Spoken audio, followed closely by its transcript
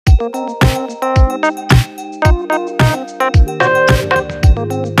Hello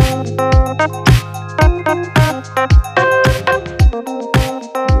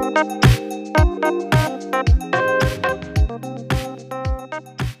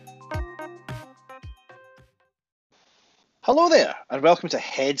there, and welcome to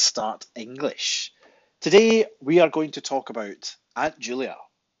Head Start English. Today we are going to talk about Aunt Julia.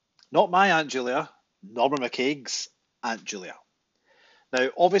 Not my Aunt Julia, Norman McCaig's Aunt Julia. Now,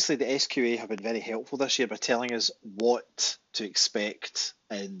 obviously, the SQA have been very helpful this year by telling us what to expect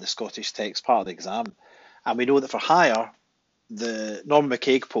in the Scottish text part of the exam. And we know that for higher, the Norman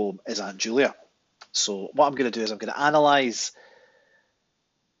McCaig poem is Aunt Julia. So, what I'm going to do is I'm going to analyse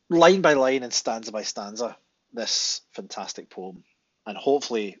line by line and stanza by stanza this fantastic poem. And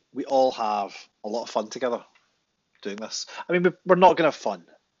hopefully, we all have a lot of fun together doing this. I mean, we're not going to have fun.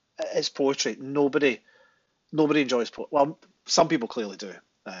 It's poetry. Nobody enjoys poetry. Well, some people clearly do.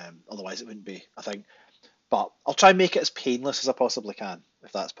 Otherwise, it wouldn't be a thing. But I'll try and make it as painless as I possibly can,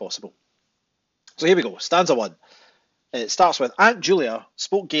 if that's possible. So here we go. Stanza 1. It starts with Aunt Julia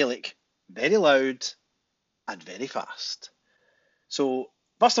spoke Gaelic very loud and very fast. So,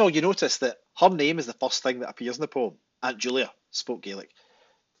 first of all, you notice that her name is the first thing that appears in the poem. Aunt Julia spoke Gaelic.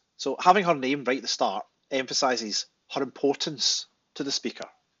 So having her name right at the start emphasises her importance to the speaker,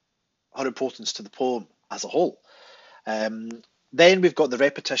 her importance to the poem as a whole. Then we've got the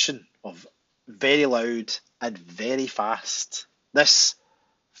repetition of very loud and very fast. This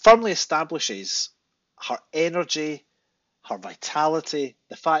firmly establishes her energy, her vitality,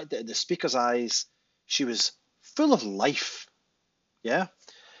 the fact that in the speaker's eyes she was full of life. Yeah?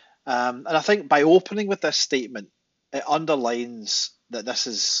 And I think by opening with this statement, it underlines that this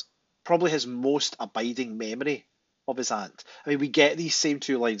is probably his most abiding memory of his aunt. I mean, we get these same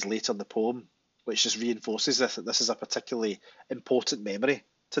two lines later in the poem, which just reinforces this, that this is a particularly important memory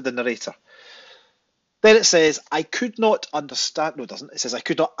to the narrator. Then it says, I could not understand, no it doesn't, it says, I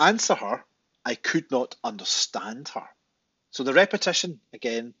could not answer her, I could not understand her. So the repetition,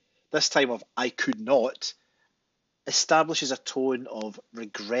 again, this time of I could not, establishes a tone of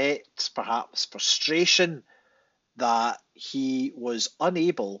regret, perhaps frustration, that he was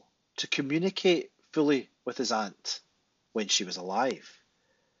unable to communicate fully with his aunt when she was alive.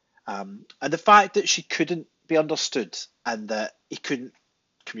 And the fact that she couldn't be understood and that he couldn't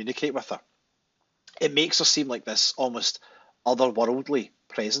communicate with her, it makes her seem like this almost otherworldly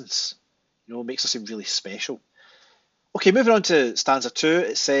presence. You know, it makes her seem really special. Okay, moving on to stanza 2,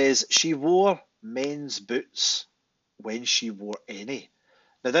 it says, she wore men's boots when she wore any.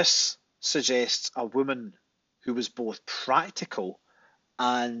 Now this suggests a woman who was both practical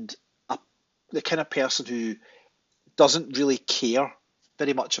and the kind of person who doesn't really care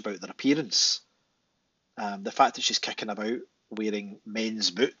very much about their appearance. The fact that she's kicking about wearing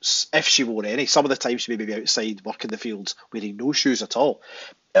men's boots, if she wore any, some of the time she may be outside working the fields wearing no shoes at all.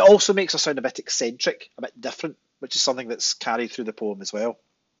 It also makes her sound a bit eccentric, a bit different, which is something that's carried through the poem as well.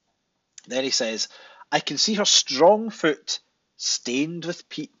 Then he says, I can see her strong foot stained with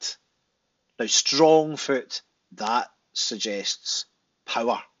peat. Now, strong foot, that suggests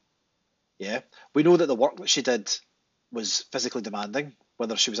power. Yeah, we know that the work that she did was physically demanding,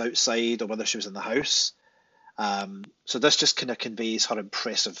 whether she was outside or whether she was in the house. So this just kind of conveys her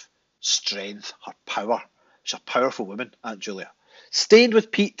impressive strength, her power. She's a powerful woman, Aunt Julia. Stained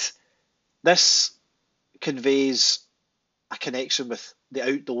with peat, this conveys a connection with the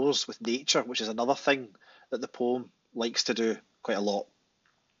outdoors, with nature, which is another thing that the poem likes to do quite a lot.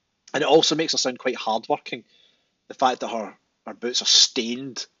 And it also makes her sound quite hardworking. The fact that her boots are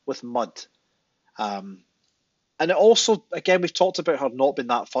stained with mud. And it also, again, we've talked about her not being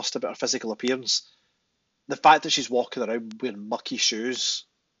that fussed about her physical appearance. The fact that she's walking around wearing mucky shoes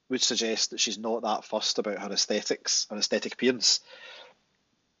would suggest that she's not that fussed about her aesthetics, her aesthetic appearance.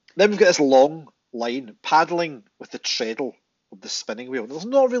 Then we've got this long line, paddling with the treadle of the spinning wheel. There's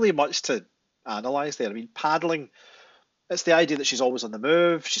not really much to analyse there. I mean, paddling, it's the idea that she's always on the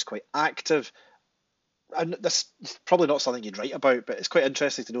move, she's quite active. And this is probably not something you'd write about, but it's quite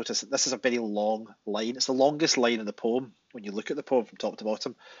interesting to notice that this is a very long line. It's the longest line in the poem when you look at the poem from top to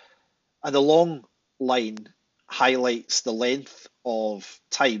bottom. And the long line highlights the length of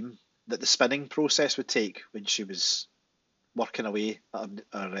time that the spinning process would take when she was working away at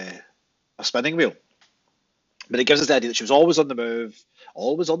a spinning wheel. But it gives us the idea that she was always on the move,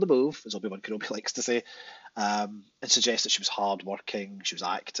 as Obi-Wan Kenobi likes to say, and suggests that she was hard-working, she was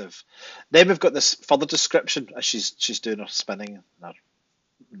active. Then we've got this further description as she's doing her spinning, and her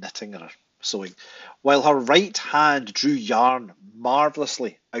knitting, or her sewing, while her right hand drew yarn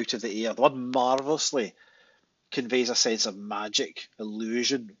marvellously out of the air. The word marvellously conveys a sense of magic,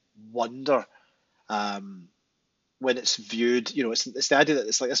 illusion, wonder. When it's viewed, it's the idea that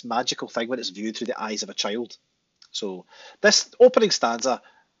it's like this magical thing when it's viewed through the eyes of a child. So this opening stanza,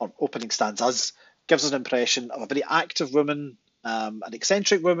 or opening stanzas, gives us an impression of a very active woman, an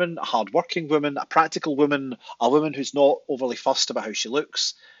eccentric woman, a hard-working woman, a practical woman, a woman who's not overly fussed about how she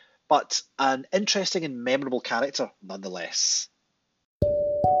looks, but an interesting and memorable character nonetheless.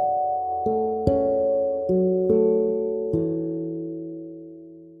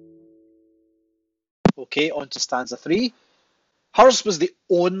 Okay, on to stanza 3. Hers was the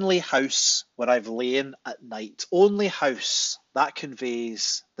only house where I've lain at night. Only house. That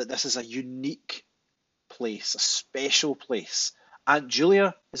conveys that this is a unique place, a special place. Aunt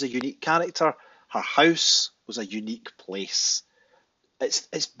Julia is a unique character. Her house was a unique place.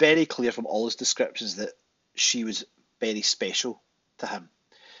 It's very clear from all his descriptions that she was very special to him.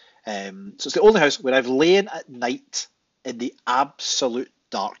 So it's the only house where I've lain at night in the absolute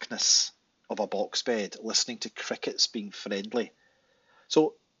darkness of a box bed, listening to crickets being friendly.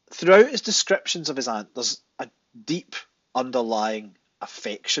 So throughout his descriptions of his aunt, there's a deep underlying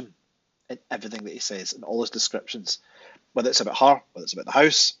affection in everything that he says, in all his descriptions, whether it's about her, whether it's about the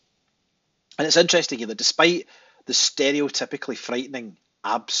house. And it's interesting here that despite the stereotypically frightening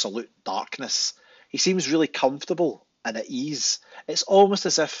absolute darkness, he seems really comfortable and at ease. It's almost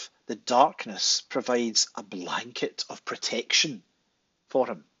as if the darkness provides a blanket of protection for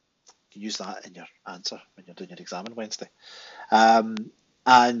him. You can use that in your answer when you're doing your exam on Wednesday.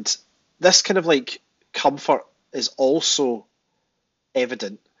 And this kind of like comfort is also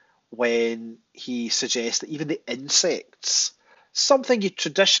evident when he suggests that even the insects, something you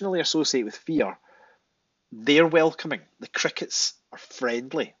traditionally associate with fear, they're welcoming. The crickets are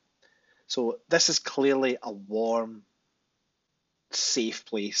friendly. So this is clearly a warm, safe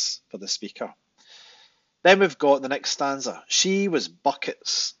place for the speaker. Then we've got the next stanza. She was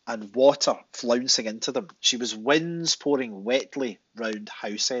buckets and water flouncing into them. She was winds pouring wetly round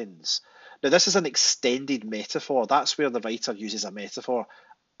house ends. Now, this is an extended metaphor. That's where the writer uses a metaphor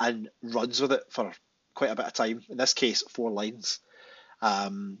and runs with it for quite a bit of time. In this case, 4 lines.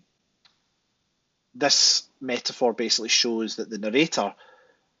 This metaphor basically shows that the narrator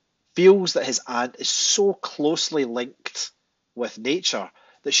feels that his aunt is so closely linked with nature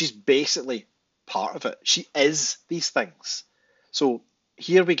that she's basically part of it. She is these things. So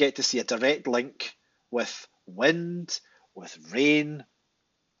here we get to see a direct link with wind, with rain,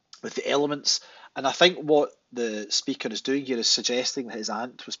 with the elements. And I think what the speaker is doing here is suggesting that his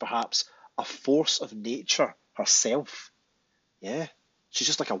aunt was perhaps a force of nature herself. Yeah, she's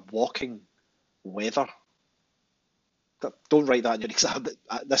just like a walking weather. Don't write that in your exam.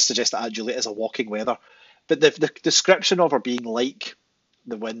 This suggests that Aunt Julia is a walking weather. But the description of her being like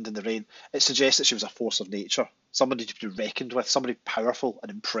the wind and the rain, it suggests that she was a force of nature, somebody to be reckoned with, somebody powerful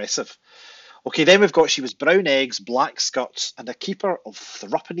and impressive. Okay, then we've got she was brown eggs, black skirts, and a keeper of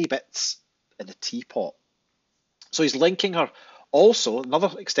threepenny bits in a teapot. So he's linking her also,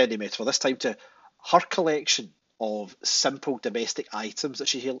 another extended metaphor, this time to her collection of simple domestic items that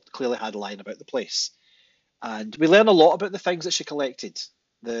she clearly had lying about the place. And we learn a lot about the things that she collected,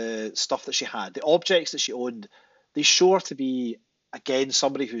 the stuff that she had, the objects that she owned. They show her to be, again,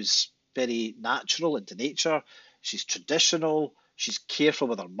 somebody who's very natural into nature. She's traditional. She's careful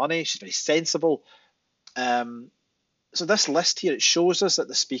with her money. She's very sensible. So this list here, it shows us that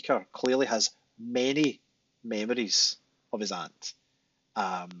the speaker clearly has many memories of his aunt.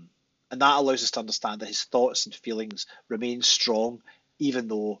 And that allows us to understand that his thoughts and feelings remain strong, even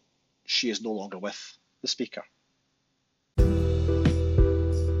though she is no longer with the speaker.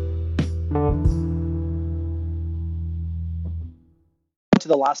 To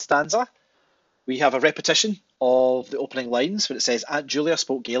the last stanza, we have a repetition of the opening lines where it says, Aunt Julia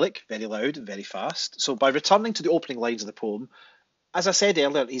spoke Gaelic very loud and very fast. So by returning to the opening lines of the poem, as I said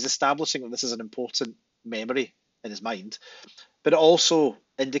earlier, he's establishing that this is an important memory in his mind, but it also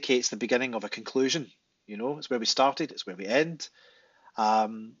indicates the beginning of a conclusion. You know, it's where we started, it's where we end.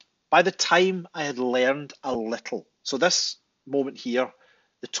 By the time I had learned a little, so this moment here,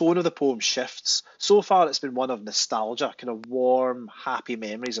 the tone of the poem shifts. So far, it's been one of nostalgia, kind of warm, happy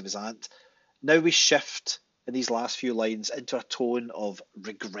memories of his aunt. Now we shift in these last few lines into a tone of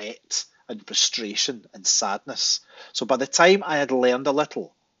regret and frustration and sadness. So by the time I had learned a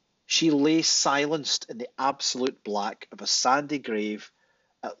little, she lay silenced in the absolute black of a sandy grave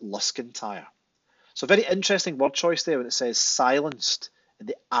at Luskintyre. So very interesting word choice there when it says silenced in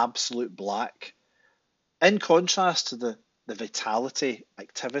the absolute black. In contrast to the vitality,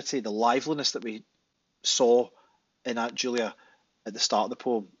 activity, the liveliness that we saw in Aunt Julia at the start of the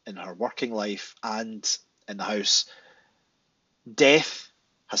poem, in her working life and in the house. Death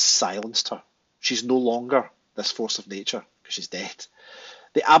has silenced her. She's no longer this force of nature because she's dead.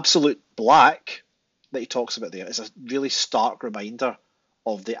 The absolute black that he talks about there is a really stark reminder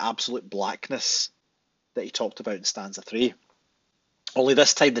of the absolute blackness that he talked about in stanza 3. Only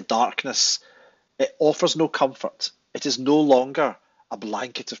this time the darkness, it offers no comfort. It is no longer a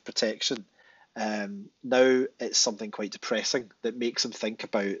blanket of protection. Now it's something quite depressing that makes him think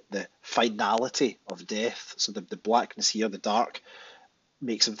about the finality of death. So the blackness here, the dark,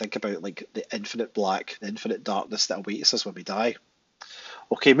 makes him think about like the infinite black, the infinite darkness that awaits us when we die.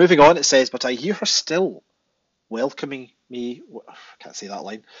 Okay, moving on, it says, but I hear her still welcoming me. I can't say that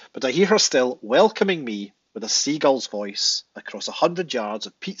line. But I hear her still welcoming me with a seagull's voice across 100 yards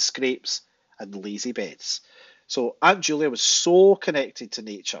of peat scrapes and lazy beds. So Aunt Julia was so connected to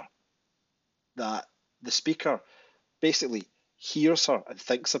nature that the speaker basically hears her and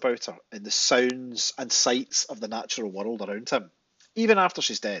thinks about her in the sounds and sights of the natural world around him, even after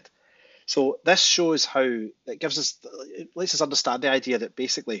she's dead. So this shows how it lets us understand the idea that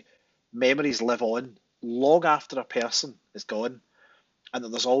basically memories live on long after a person is gone, and that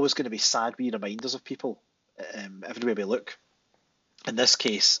there's always going to be sad wee reminders of people everywhere we look. In this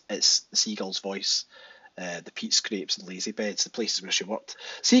case, it's the seagull's voice, the peat scrapes and lazy beds, the places where she worked.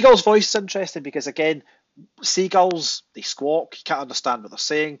 Seagull's voice is interesting because, again, seagulls, they squawk, you can't understand what they're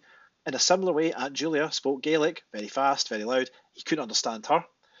saying. In a similar way, Aunt Julia spoke Gaelic, very fast, very loud. He couldn't understand her.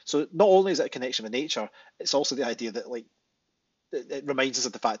 So not only is it a connection with nature, it's also the idea that it reminds us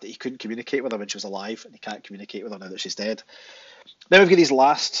of the fact that he couldn't communicate with her when she was alive, and he can't communicate with her now that she's dead. Then we've got these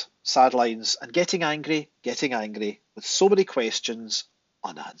last sad lines, and getting angry, with so many questions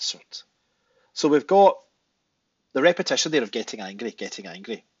unanswered. So we've got the repetition there of getting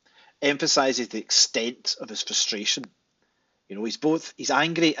angry, emphasises the extent of his frustration. You know, he's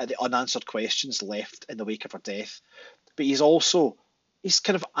angry at the unanswered questions left in the wake of her death, but he's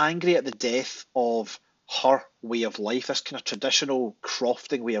kind of angry at the death of her way of life, this kind of traditional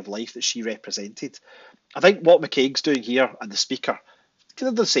crofting way of life that she represented. I think what McCaig's doing here, and the speaker,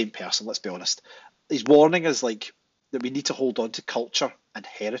 they're the same person, let's be honest. He's warning us that we need to hold on to culture and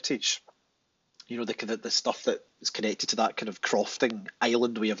heritage. You know, the stuff that is connected to that kind of crofting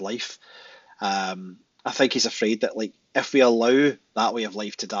island way of life. I think he's afraid that if we allow that way of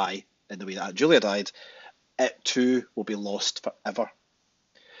life to die in the way that Julia died, it too will be lost forever.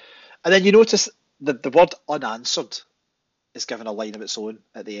 And then you notice that the word unanswered is given a line of its own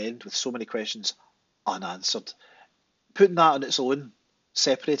at the end, with so many questions unanswered. Putting that on its own,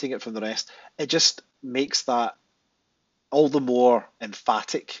 separating it from the rest, it just makes that all the more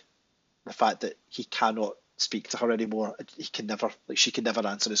emphatic, the fact that he cannot speak to her anymore. She can never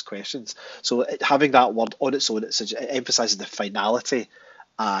answer his questions. So having that word on its own, it emphasises the finality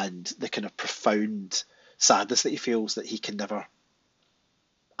and the kind of profound sadness that he feels that he can never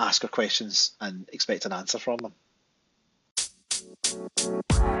ask her questions and expect an answer from them.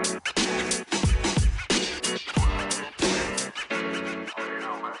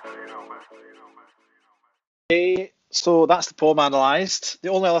 Okay, so that's the poem analysed. The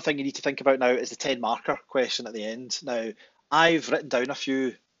only other thing you need to think about now is the 10 marker question at the end. Now, I've written down a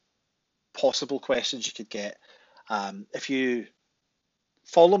few possible questions you could get. If you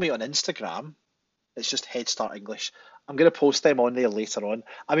follow me on Instagram, it's just Head Start English. I'm going to post them on there later on.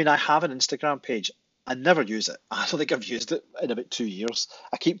 I mean, I have an Instagram page. I never use it. I don't think I've used it in about 2 years.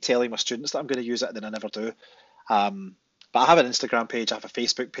 I keep telling my students that I'm going to use it, and then I never do. But I have an Instagram page, I have a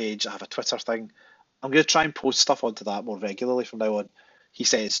Facebook page, I have a Twitter thing. I'm going to try and post stuff onto that more regularly from now on. He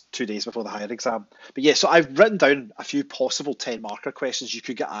says 2 days before the higher exam. But yeah, so I've written down a few possible 10 marker questions you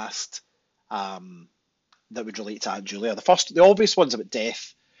could get asked that would relate to Aunt Julia. The obvious one's about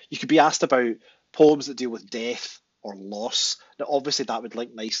death. You could be asked about poems that deal with death or loss. Now, obviously, that would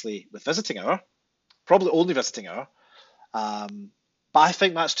link nicely with visiting hour, probably only visiting hour. But I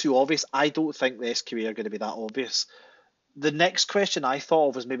think that's too obvious. I don't think the SQA are going to be that obvious. The next question I thought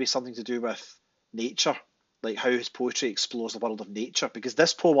of was maybe something to do with nature, like how his poetry explores the world of nature, because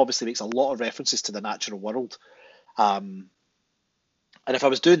this poem obviously makes a lot of references to the natural world. And if I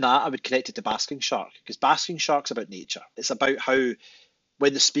was doing that, I would connect it to Basking Shark, because Basking Shark's about nature. It's about how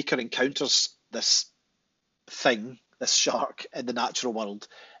when the speaker encounters this thing, this shark in the natural world,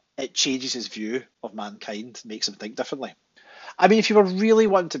 it changes his view of mankind, makes him think differently. I mean, if you were really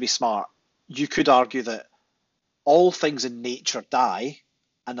wanting to be smart, you could argue that all things in nature die,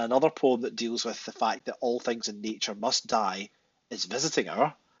 and another poem that deals with the fact that all things in nature must die is Visiting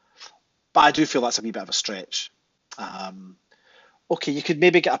Hour. But I do feel that's a wee bit of a stretch. Okay, you could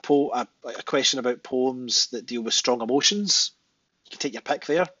maybe get a question about poems that deal with strong emotions. can take your pick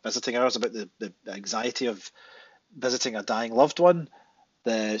there. Visiting hours about the anxiety of visiting a dying loved one,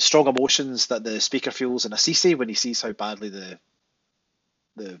 the strong emotions that the speaker feels in Assisi when he sees how badly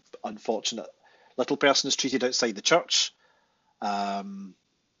the unfortunate little person is treated outside the church. Um,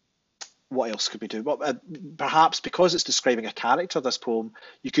 what else could we do? Well, perhaps because it's describing a character, this poem,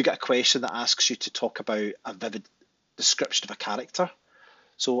 you could get a question that asks you to talk about a vivid description of a character.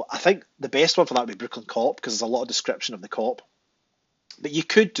 So I think the best one for that would be Brooklyn Cop, because there's a lot of description of the cop. But you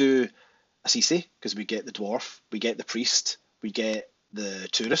could do Assisi, because we get the dwarf, we get the priest, we get the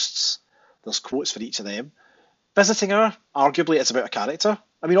tourists. There's quotes for each of them. Visiting Hour, arguably, it's about a character.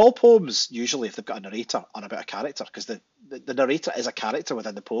 I mean, all poems, usually, if they've got a narrator, are about a character, because the narrator is a character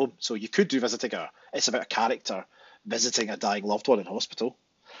within the poem. So you could do Visiting Hour. It's about a character visiting a dying loved one in hospital.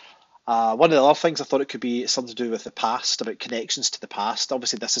 One of the other things I thought it could be something to do with the past, about connections to the past.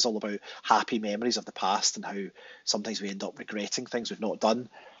 Obviously, this is all about happy memories of the past and how sometimes we end up regretting things we've not done.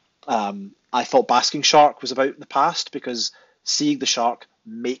 I thought Basking Shark was about the past, because seeing the shark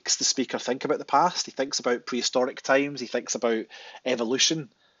makes the speaker think about the past. He thinks about prehistoric times. He thinks about evolution.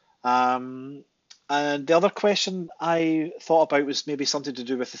 And the other question I thought about was maybe something to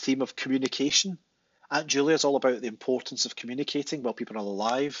do with the theme of communication. Aunt Julia is all about the importance of communicating while people are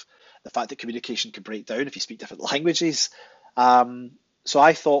alive, the fact that communication can break down if you speak different languages. So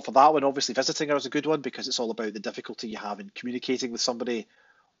I thought for that one, obviously Visiting Hour is a good one, because it's all about the difficulty you have in communicating with somebody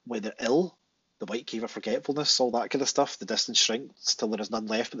when they're ill, the white cave of forgetfulness, all that kind of stuff. The distance shrinks till there is none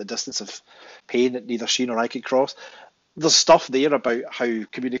left but the distance of pain that neither she nor I could cross. There's stuff there about how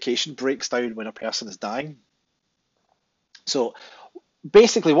communication breaks down when a person is dying. So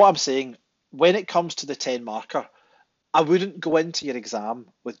basically what I'm saying, when it comes to the 10 marker, I wouldn't go into your exam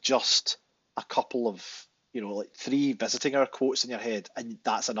with just a couple of, like 3 Visiting Hour quotes in your head and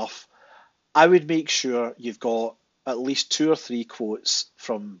that's enough. I would make sure you've got at least 2 or 3 quotes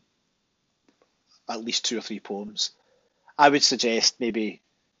from at least 2 or 3 poems. I would suggest maybe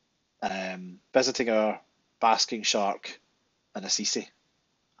Visiting Hour, Basking Shark, and Assisi,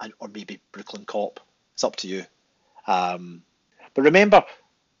 or maybe Brooklyn Cop. It's up to you. But remember,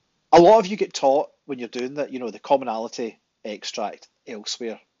 a lot of you get taught when you're doing that, the commonality, extract,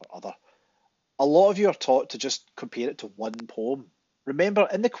 elsewhere, or other. A lot of you are taught to just compare it to one poem. Remember,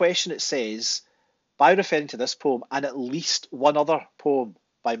 in the question it says, by referring to this poem and at least one other poem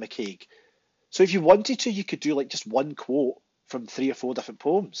by McCaig. So if you wanted to, you could do like just one quote from 3 or 4 different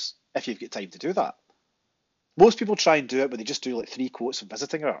poems, if you've got time to do that. Most people try and do it, but they just do like 3 quotes from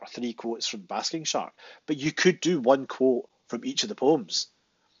Visiting Hour or 3 quotes from Basking Shark. But you could do one quote from each of the poems.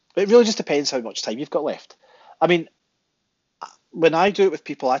 But it really just depends how much time you've got left. I mean, when I do it with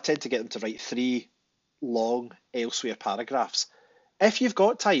people, I tend to get them to write 3 long elsewhere paragraphs. If you've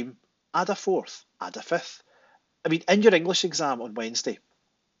got time, add a 4th, add a 5th. I mean, in your English exam on Wednesday,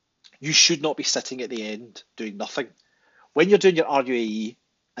 you should not be sitting at the end doing nothing. When you're doing your RUAE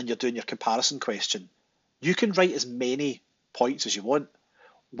and you're doing your comparison question, you can write as many points as you want.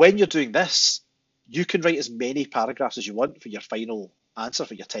 When you're doing this, you can write as many paragraphs as you want for your final answer,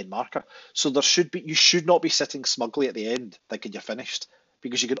 for your 10 marker. So you should not be sitting smugly at the end thinking you're finished,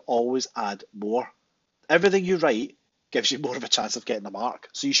 because you can always add more. Everything you write gives you more of a chance of getting a mark.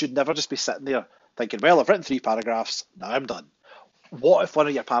 So you should never just be sitting there thinking, well, I've written 3 paragraphs, now I'm done. What if one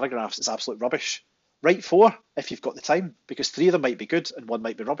of your paragraphs is absolute rubbish? Write 4 if you've got the time, because 3 of them might be good and 1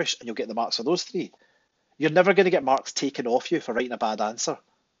 might be rubbish, and you'll get the marks for those 3. You're never going to get marks taken off you for writing a bad answer.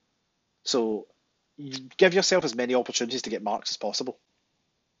 So you give yourself as many opportunities to get marks as possible.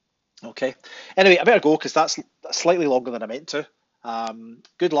 Okay. Anyway, I better go because that's slightly longer than I meant to.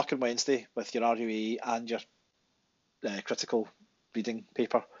 Good luck on Wednesday with your RUE and your critical reading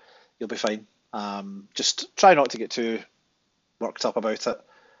paper. You'll be fine. Just try not to get too worked up about it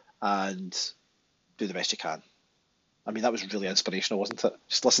and do the best you can. I mean, that was really inspirational, wasn't it?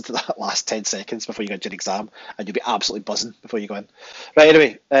 Just listen to that last 10 seconds before you go into your exam and you'll be absolutely buzzing before you go in. Right,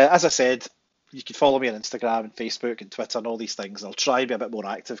 anyway, as I said, you can follow me on Instagram and Facebook and Twitter and all these things. I'll try and be a bit more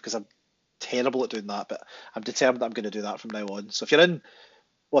active because I'm terrible at doing that, but I'm determined that I'm going to do that from now on. So if you're in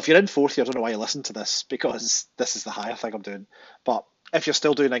 4th year, I don't know why you listen to this, because this is the higher thing I'm doing. But if you're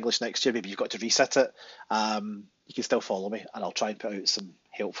still doing English next year, maybe you've got to reset it. You can still follow me and I'll try and put out some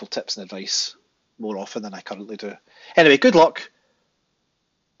helpful tips and advice more often than I currently do. Anyway, good luck.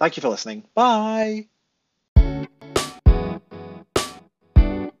 Thank you for listening. Bye.